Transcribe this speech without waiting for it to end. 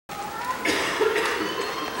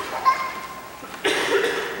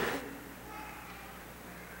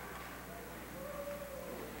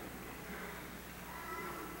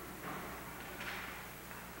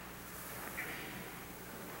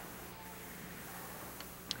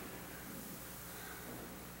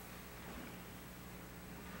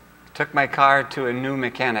Took my car to a new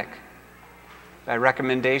mechanic by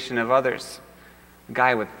recommendation of others. A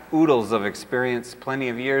guy with oodles of experience, plenty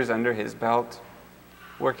of years under his belt,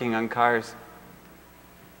 working on cars.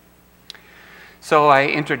 So I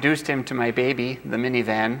introduced him to my baby, the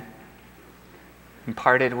minivan, and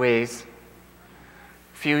parted ways.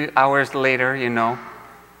 A few hours later,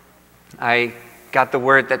 I got the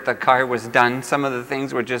word that the car was done. Some of the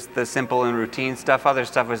things were just the simple and routine stuff. Other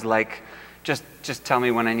stuff was like, just tell me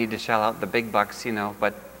when I need to shell out the big bucks,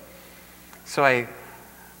 But so I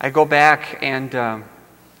go back, and the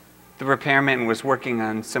repairman was working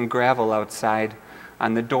on some gravel outside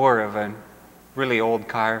on the door of a really old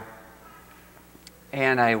car.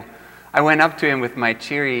 And I went up to him with my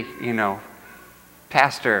cheery,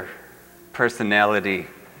 pastor personality,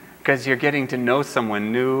 because you're getting to know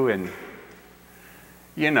someone new, and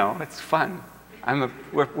it's fun.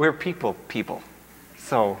 We're people.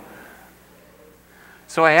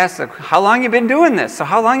 So I asked him, how long you been doing this?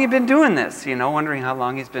 Wondering how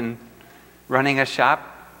long he's been running a shop.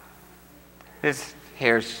 His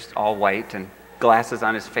hair's just all white and glasses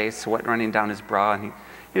on his face, sweat running down his bra, and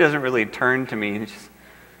he doesn't really turn to me. He just,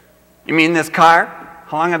 you mean this car?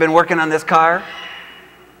 How long I've been working on this car?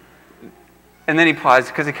 And then he paused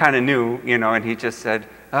because he kind of knew, and he just said,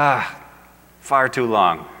 far too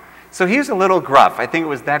long. So he was a little gruff. I think it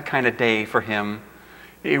was that kind of day for him.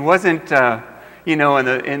 He wasn't,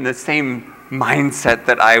 in the same mindset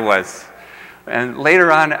that I was. And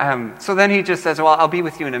later on, so then he just says, well, I'll be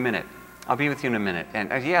with you in a minute.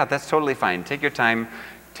 And yeah, that's totally fine. Take your time.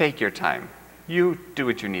 You do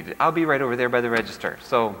what you need. I'll be right over there by the register.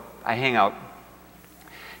 So I hang out.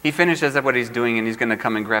 He finishes up what he's doing, and he's going to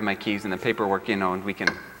come and grab my keys and the paperwork, and we can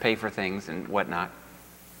pay for things and whatnot.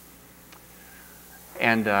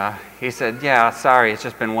 And he said, yeah, sorry, it's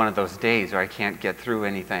just been one of those days where I can't get through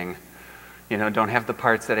anything. Don't have the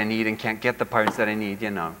parts that I need and can't get the parts that I need,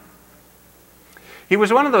 He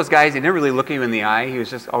was one of those guys, he didn't really look you in the eye. He was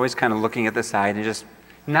just always kind of looking at the side and just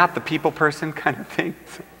not the people person kind of thing.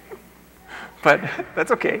 But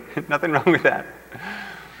that's okay. Nothing wrong with that.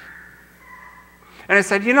 And I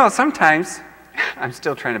said, sometimes, I'm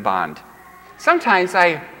still trying to bond. Sometimes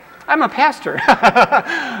I'm a pastor.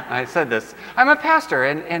 I said this. I'm a pastor,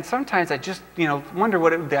 and sometimes I just, wonder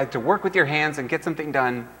what it would be like to work with your hands and get something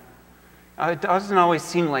done. It doesn't always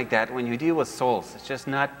seem like that when you deal with souls. It's just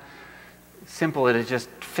not simple to just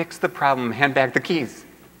fix the problem, hand back the keys.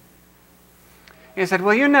 He said,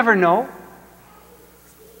 well, you never know.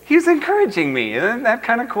 He's encouraging me. Isn't that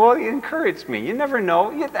kind of cool? He encouraged me. You never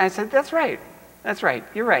know. I said, that's right.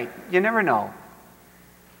 You're right. You never know.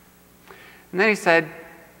 And then he said,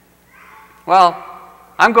 well,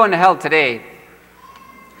 I'm going to hell today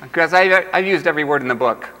because I've used every word in the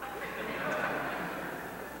book.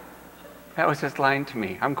 That was his line to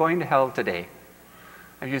me. I'm going to hell today.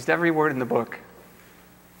 I've used every word in the book.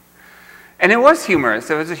 And it was humorous.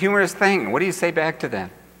 It was a humorous thing. What do you say back to that?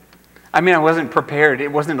 I wasn't prepared.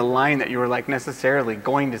 It wasn't a line that you were necessarily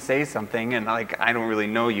going to say something and I don't really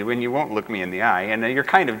know you and you won't look me in the eye. And you're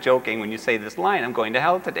kind of joking when you say this line, I'm going to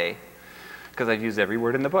hell today, because I've used every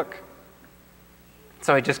word in the book.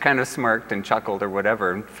 So I just kind of smirked and chuckled or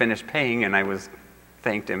whatever and finished paying, and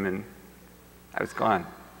thanked him, and I was gone.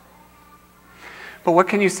 But what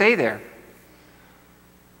can you say there?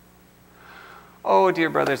 Oh,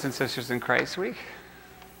 dear brothers and sisters in Christ,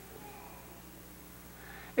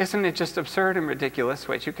 isn't it just absurd and ridiculous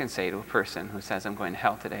what you can say to a person who says, I'm going to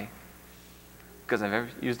hell today because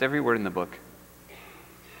I've used every word in the book?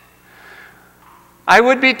 I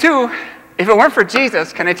would be too if it weren't for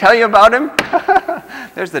Jesus. Can I tell you about him?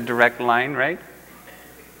 There's the direct line, right?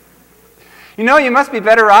 You must be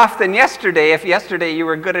better off than yesterday if yesterday you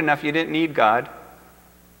were good enough you didn't need God.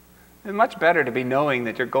 It's much better to be knowing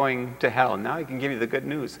that you're going to hell. Now I can give you the good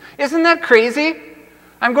news. Isn't that crazy?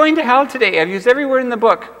 I'm going to hell today. I've used every word in the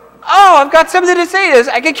book. Oh, I've got something to say to this.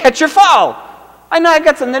 I can catch your fall. I know I've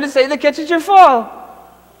got something to say that catches your fall.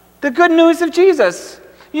 The good news of Jesus.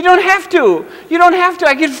 You don't have to.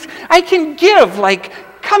 I can give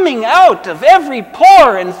coming out of every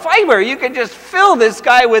pore and fiber. You can just fill this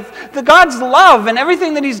guy with God's love and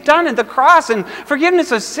everything that he's done at the cross and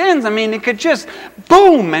forgiveness of sins. It could just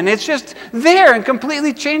boom, and it's just there and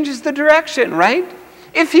completely changes the direction, right?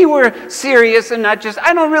 If he were serious and not just,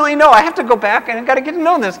 I don't really know, I have to go back and I've got to get to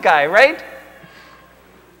know this guy, right?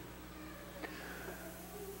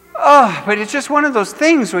 Oh, but it's just one of those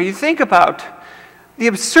things where you think about the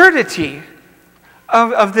absurdity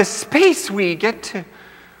of the space we get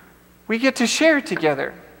to share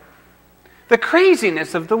together. The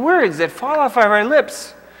craziness of the words that fall off of our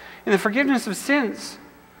lips in the forgiveness of sins.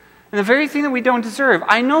 and the very thing that we don't deserve.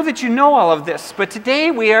 I know that you know all of this, but today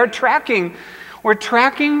we're tracking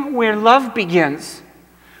where love begins.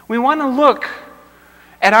 We want to look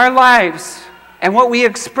at our lives and what we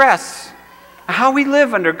express, how we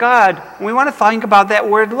live under God. We want to think about that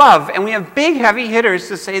word love, and we have big heavy hitters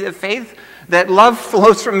to say that love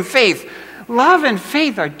flows from faith. Love and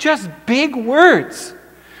faith are just big words.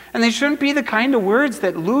 And they shouldn't be the kind of words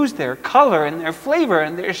that lose their color and their flavor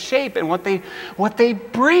and their shape and what they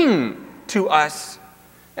bring to us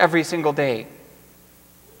every single day.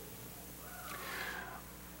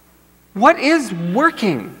 What is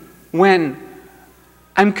working when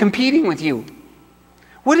I'm competing with you?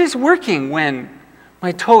 What is working when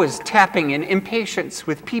my toe is tapping in impatience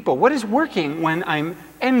with people? What is working when I'm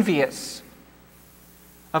envious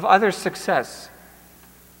of others' success?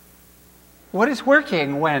 What is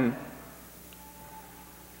working when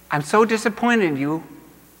I'm so disappointed in you,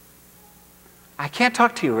 I can't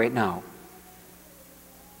talk to you right now?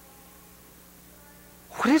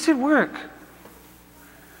 What does it work?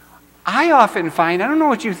 I often find, I don't know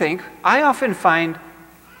what you think, I often find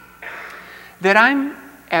that I'm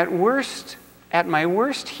at my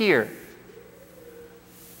worst here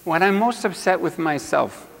when I'm most upset with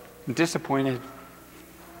myself, disappointed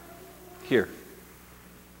here.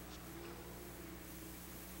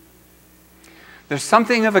 There's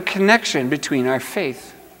something of a connection between our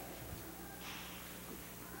faith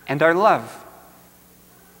and our love.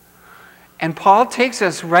 And Paul takes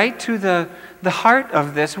us right to the heart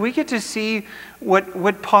of this. We get to see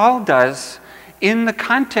what Paul does in the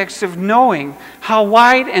context of knowing how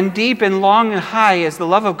wide and deep and long and high is the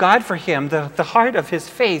love of God for him, the heart of his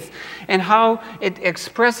faith, and how it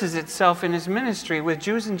expresses itself in his ministry with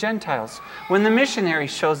Jews and Gentiles. When the missionary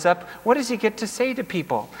shows up, what does he get to say to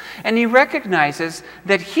people? And he recognizes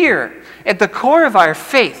that here, at the core of our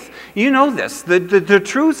faith, you know this, the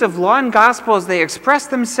truths of law and gospel as they express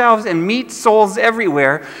themselves and meet souls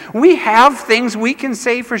everywhere, we have things we can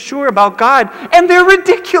say for sure about God, and they're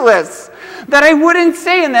ridiculous. That I wouldn't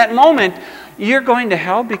say in that moment, you're going to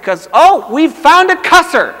hell because, we found a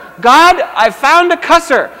cusser. God, I found a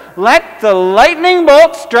cusser. Let the lightning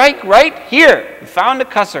bolt strike right here. We found a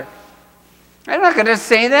cusser. I'm not going to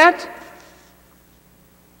say that.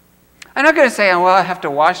 I'm not going to say, I have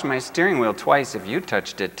to wash my steering wheel twice if you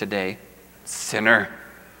touched it today, sinner.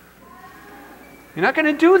 You're not going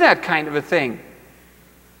to do that kind of a thing.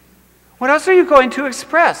 What else are you going to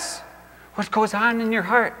express? What goes on in your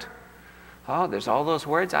heart? There's all those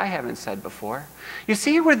words I haven't said before. You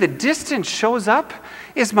see, where the distance shows up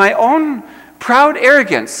is my own proud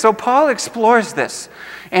arrogance. So Paul explores this.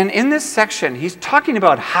 And in this section, he's talking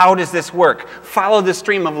about how does this work? Follow the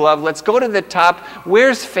stream of love. Let's go to the top.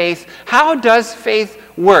 Where's faith? How does faith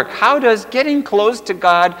work? How does getting close to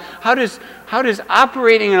God, how does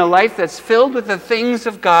operating in a life that's filled with the things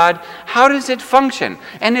of God, how does it function?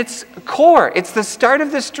 And it's core. It's the start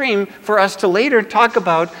of the stream for us to later talk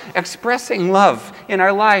about expressing love in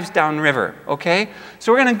our lives downriver, okay?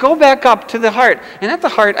 So we're going to go back up to the heart. And at the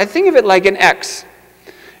heart, I think of it like an X.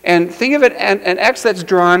 And think of it an X that's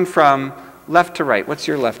drawn from left to right. What's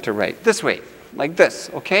your left to right? This way, like this,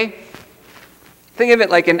 okay? Think of it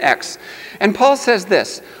like an X. And Paul says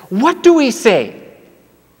this, what do we say?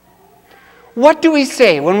 What do we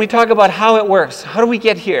say when we talk about how it works? How do we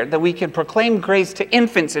get here? That we can proclaim grace to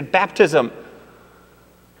infants at baptism.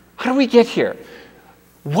 How do we get here?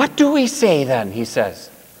 What do we say then, he says?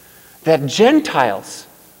 That Gentiles,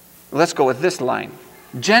 let's go with this line.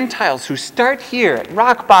 Gentiles who start here at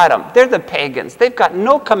rock bottom, they're the pagans. They've got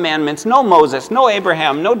no commandments, no Moses, no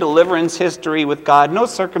Abraham, no deliverance history with God, no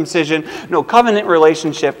circumcision, no covenant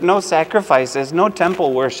relationship, no sacrifices, no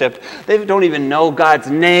temple worship. They don't even know God's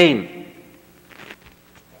name.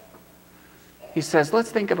 He says,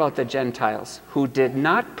 let's think about the Gentiles who did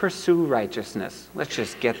not pursue righteousness. Let's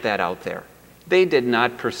just get that out there. They did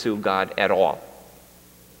not pursue God at all.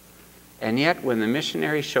 And yet, when the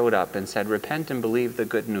missionary showed up and said, repent and believe the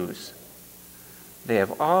good news, they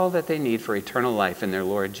have all that they need for eternal life in their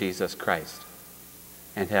Lord Jesus Christ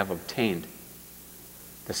and have obtained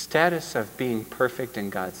the status of being perfect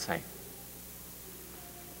in God's sight.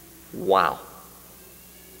 Wow.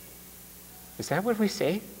 Is that what we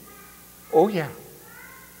say? Oh, yeah.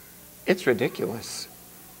 It's ridiculous.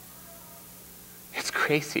 It's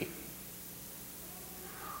crazy.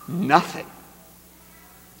 Nothing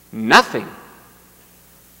in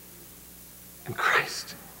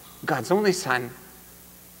Christ, God's only Son.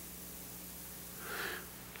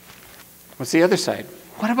 What's the other side?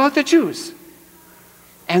 What about the Jews?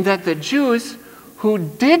 And that the Jews who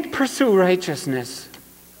did pursue righteousness,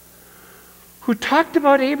 who talked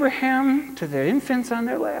about Abraham to their infants on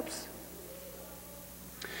their laps,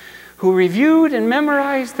 who reviewed and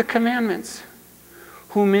memorized the commandments,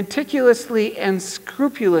 who meticulously and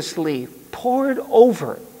scrupulously pored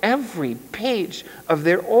over every page of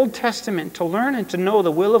their Old Testament to learn and to know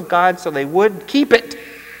the will of God so they would keep it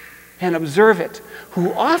and observe it,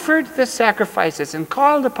 who offered the sacrifices and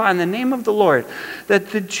called upon the name of the Lord, that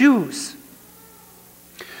the Jews,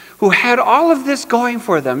 who had all of this going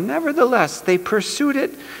for them, nevertheless, they pursued it.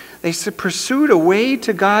 They pursued a way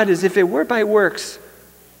to God as if it were by works,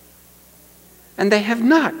 and they have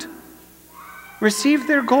not received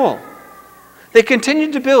their goal. They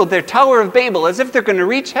continued to build their Tower of Babel as if they're going to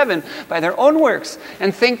reach heaven by their own works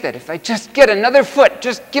and think that if I just get another foot,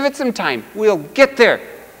 just give it some time, we'll get there.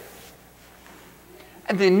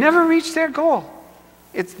 And they never reach their goal.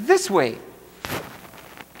 It's this way.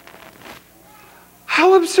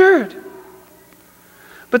 How absurd.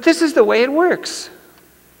 But this is the way it works.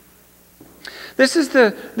 This is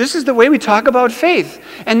the way we talk about faith.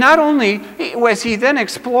 And not only, as he then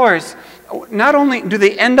explores, not only do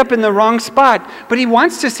they end up in the wrong spot, but he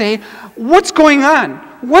wants to say, what's going on?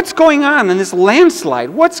 What's going on in this landslide?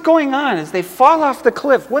 What's going on as they fall off the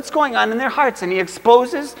cliff? What's going on in their hearts? And he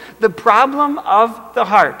exposes the problem of the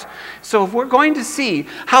heart. So if we're going to see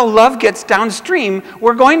how love gets downstream,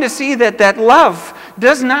 we're going to see that love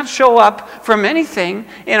does not show up from anything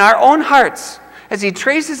in our own hearts. As he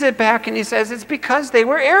traces it back and he says it's because they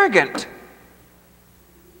were arrogant.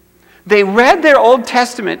 They read their Old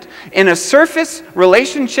Testament in a surface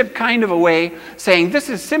relationship kind of a way, saying this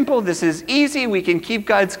is simple, this is easy, we can keep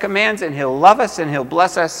God's commands and he'll love us and he'll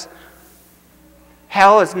bless us.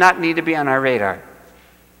 Hell does not need to be on our radar.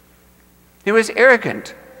 It was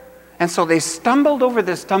arrogant. And so they stumbled over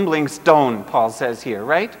the stumbling stone, Paul says here,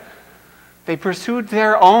 right? They pursued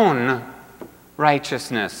their own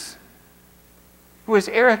righteousness. It was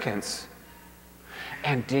arrogance.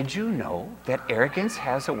 And did you know that arrogance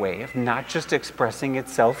has a way of not just expressing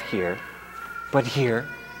itself here, but here?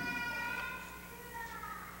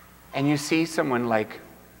 And you see someone like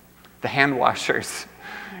the hand washers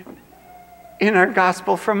in our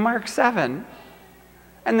gospel from Mark 7.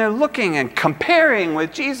 And they're looking and comparing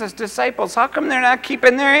with Jesus' disciples. How come they're not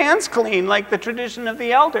keeping their hands clean like the tradition of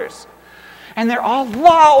the elders? And they're all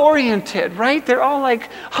law-oriented, right? They're all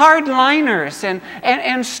like hardliners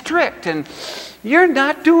and strict. And you're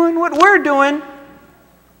not doing what we're doing.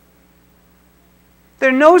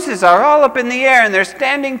 Their noses are all up in the air and they're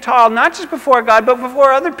standing tall, not just before God, but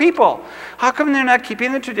before other people. How come they're not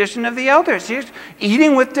keeping the tradition of the elders? You're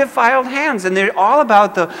eating with defiled hands. And they're all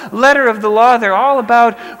about the letter of the law. They're all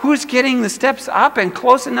about who's getting the steps up and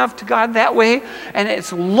close enough to God that way. And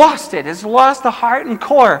it's lost it. It's lost the heart and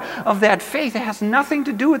core of that faith. It has nothing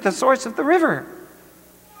to do with the source of the river.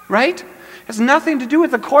 Right? It has nothing to do with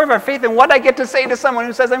the core of our faith and what I get to say to someone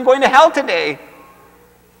who says, I'm going to hell today.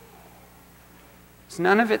 There's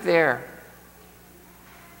none of it there.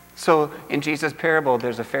 So in Jesus' parable,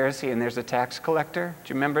 there's a Pharisee and there's a tax collector. Do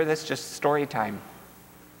you remember this? Just story time.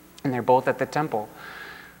 And they're both at the temple.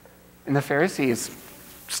 And the Pharisee is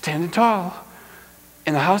standing tall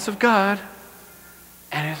in the house of God.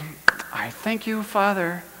 And I thank you,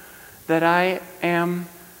 Father, that I am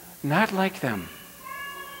not like them.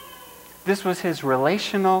 This was his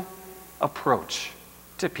relational approach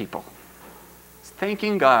to people. He's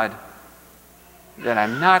thanking God that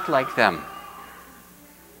I'm not like them.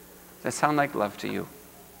 Does that sound like love to you?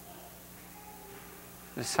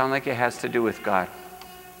 Does it sound like it has to do with God?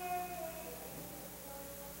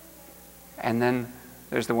 And then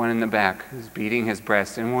there's the one in the back who's beating his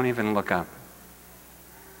breast and won't even look up.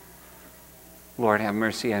 Lord, have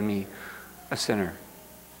mercy on me, a sinner.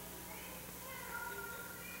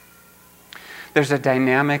 There's a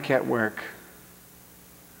dynamic at work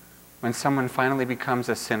when someone finally becomes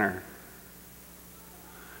a sinner.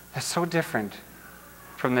 That's so different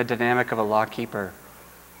from the dynamic of a law keeper.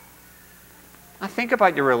 Now think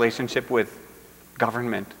about your relationship with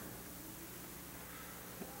government.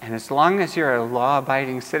 And as long as you're a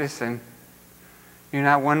law-abiding citizen, you're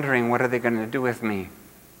not wondering, what are they going to do with me?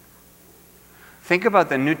 Think about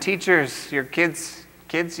the new teachers, your kids,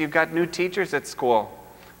 you've got new teachers at school,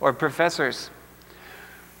 or professors.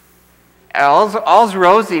 All's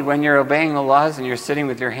rosy when you're obeying the laws and you're sitting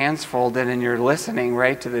with your hands folded and you're listening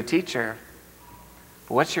right to the teacher.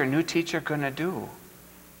 But what's your new teacher going to do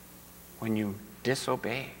when you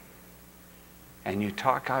disobey and you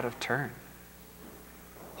talk out of turn?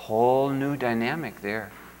 Whole new dynamic there.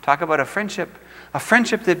 Talk about a friendship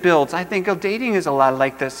that builds. I think dating is a lot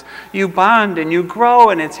like this. You bond and you grow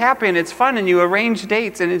and it's happy and it's fun and you arrange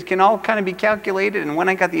dates and it can all kind of be calculated and when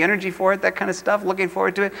I got the energy for it, that kind of stuff, looking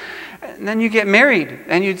forward to it. And then you get married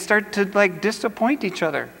and you start to like disappoint each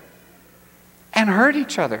other. and hurt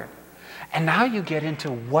each other. And now you get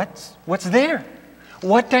into what's there.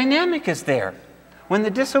 What dynamic is there when the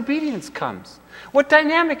disobedience comes? What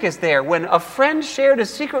dynamic is there when a friend shared a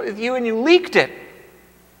secret with you and you leaked it?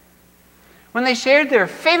 When they shared their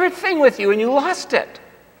favorite thing with you and you lost it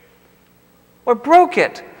or broke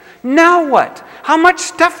it? Now what? How much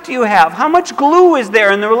stuff do you have? How much glue is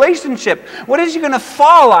there in the relationship? What is it going to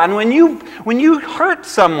fall on when you hurt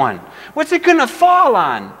someone? What's it going to fall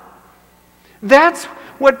on? That's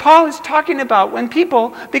what Paul is talking about when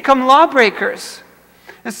people become lawbreakers.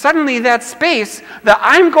 And suddenly that space, the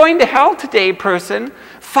I'm going to hell today person,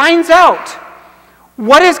 finds out,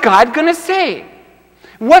 what is God going to say?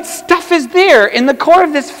 What stuff is there in the core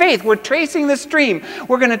of this faith? We're tracing the stream.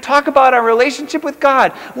 We're going to talk about our relationship with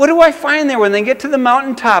God. What do I find there when they get to the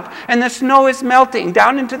mountaintop and the snow is melting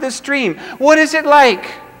down into the stream? What is it like?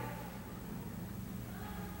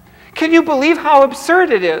 Can you believe how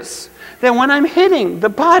absurd it is that when I'm hitting the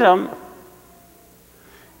bottom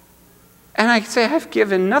and I say, I've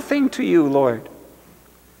given nothing to you, Lord?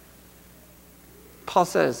 Paul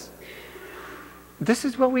says, this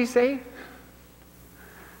is what we say?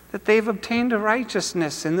 That they've obtained a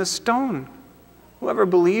righteousness in the stone. Whoever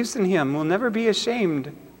believes in him will never be ashamed.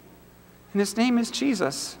 And his name is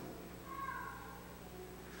Jesus.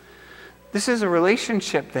 This is a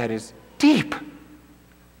relationship that is deep.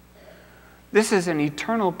 This is an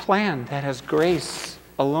eternal plan that has grace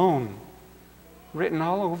alone written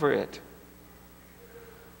all over it.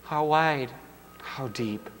 How wide, how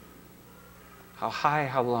deep, how high,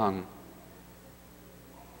 how long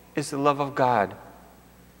is the love of God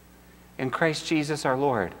in Christ Jesus our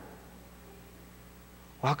Lord.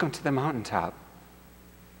 Welcome to the mountaintop.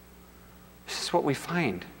 This is what we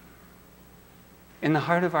find in the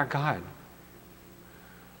heart of our God.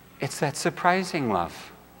 It's that surprising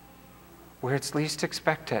love where it's least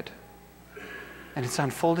expected, and it's on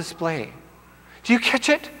full display. Do you catch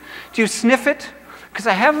it? Do you sniff it? Because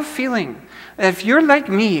I have a feeling that if you're like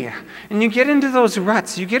me and you get into those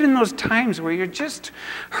ruts, you get in those times where you're just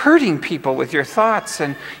hurting people with your thoughts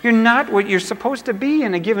and you're not what you're supposed to be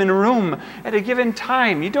in a given room at a given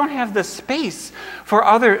time. You don't have the space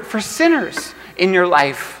for sinners in your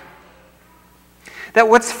life. That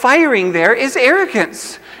what's firing there is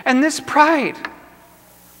arrogance and this pride.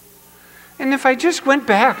 And if I just went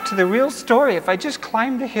back to the real story, if I just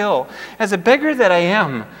climbed the hill as a beggar that I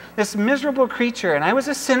am, this miserable creature, and I was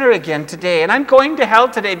a sinner again today, and I'm going to hell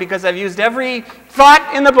today because I've used every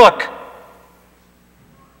thought in the book.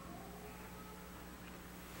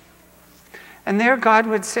 And there God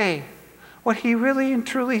would say what he really and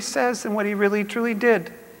truly says and what he really truly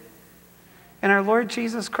did in our Lord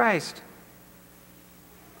Jesus Christ.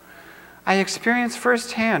 I experienced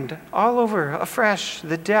firsthand, all over afresh,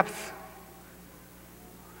 the depth,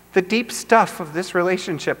 the deep stuff of this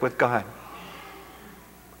relationship with God.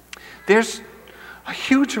 There's a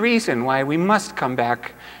huge reason why we must come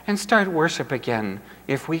back and start worship again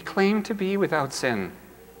if we claim to be without sin.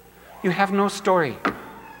 You have no story.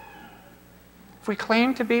 If we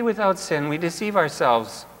claim to be without sin, we deceive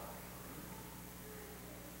ourselves.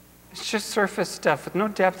 It's just surface stuff with no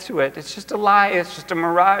depth to it. It's just a lie. It's just a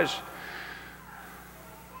mirage.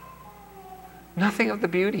 Nothing of the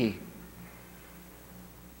beauty.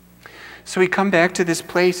 So we come back to this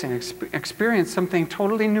place and experience something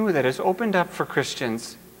totally new that has opened up for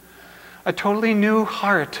Christians. A totally new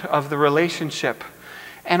heart of the relationship.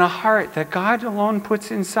 And a heart that God alone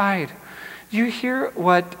puts inside. Do you hear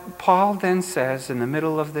what Paul then says in the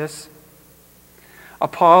middle of this? A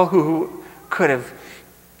Paul who could have,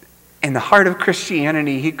 in the heart of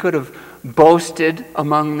Christianity, he could have boasted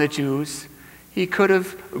among the Jews. He could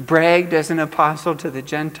have bragged as an apostle to the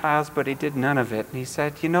Gentiles, but he did none of it. And he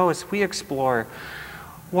said, you know, as we explore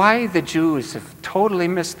why the Jews have totally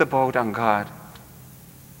missed the boat on God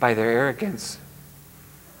by their arrogance,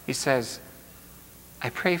 he says, I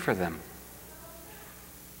pray for them.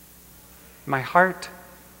 My heart,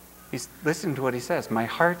 listen to what he says, my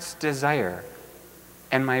heart's desire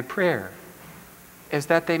and my prayer is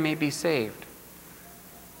that they may be saved.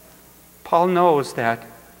 Paul knows that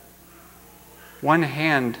one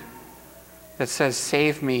hand that says,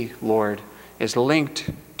 save me, Lord, is linked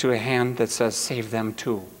to a hand that says, save them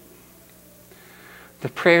too. The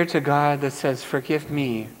prayer to God that says, forgive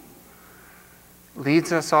me,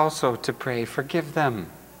 leads us also to pray, forgive them.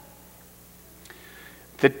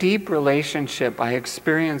 The deep relationship I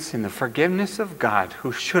experience in the forgiveness of God,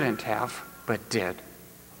 who shouldn't have, but did,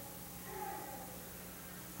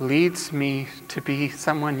 leads me to be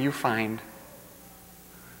someone you find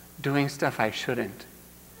doing stuff I shouldn't,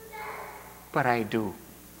 but I do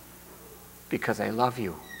because I love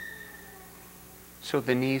you. So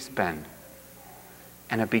the knees bend,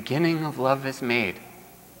 and a beginning of love is made.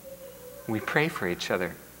 We pray for each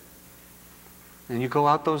other. And you go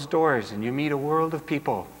out those doors and you meet a world of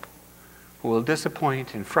people who will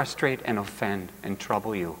disappoint and frustrate and offend and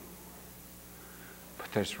trouble you.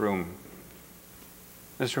 But there's room.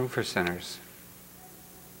 There's room for sinners.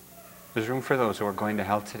 There's room for those who are going to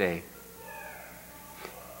hell today.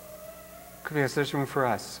 Because there's room for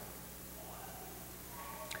us.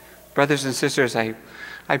 Brothers and sisters, I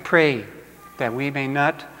pray that we may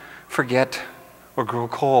not forget or grow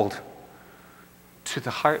cold to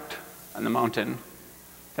the heart on the mountain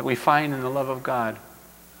that we find in the love of God,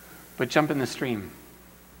 but jump in the stream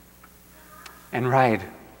and ride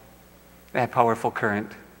that powerful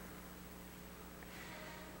current.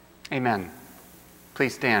 Amen.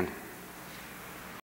 Please stand.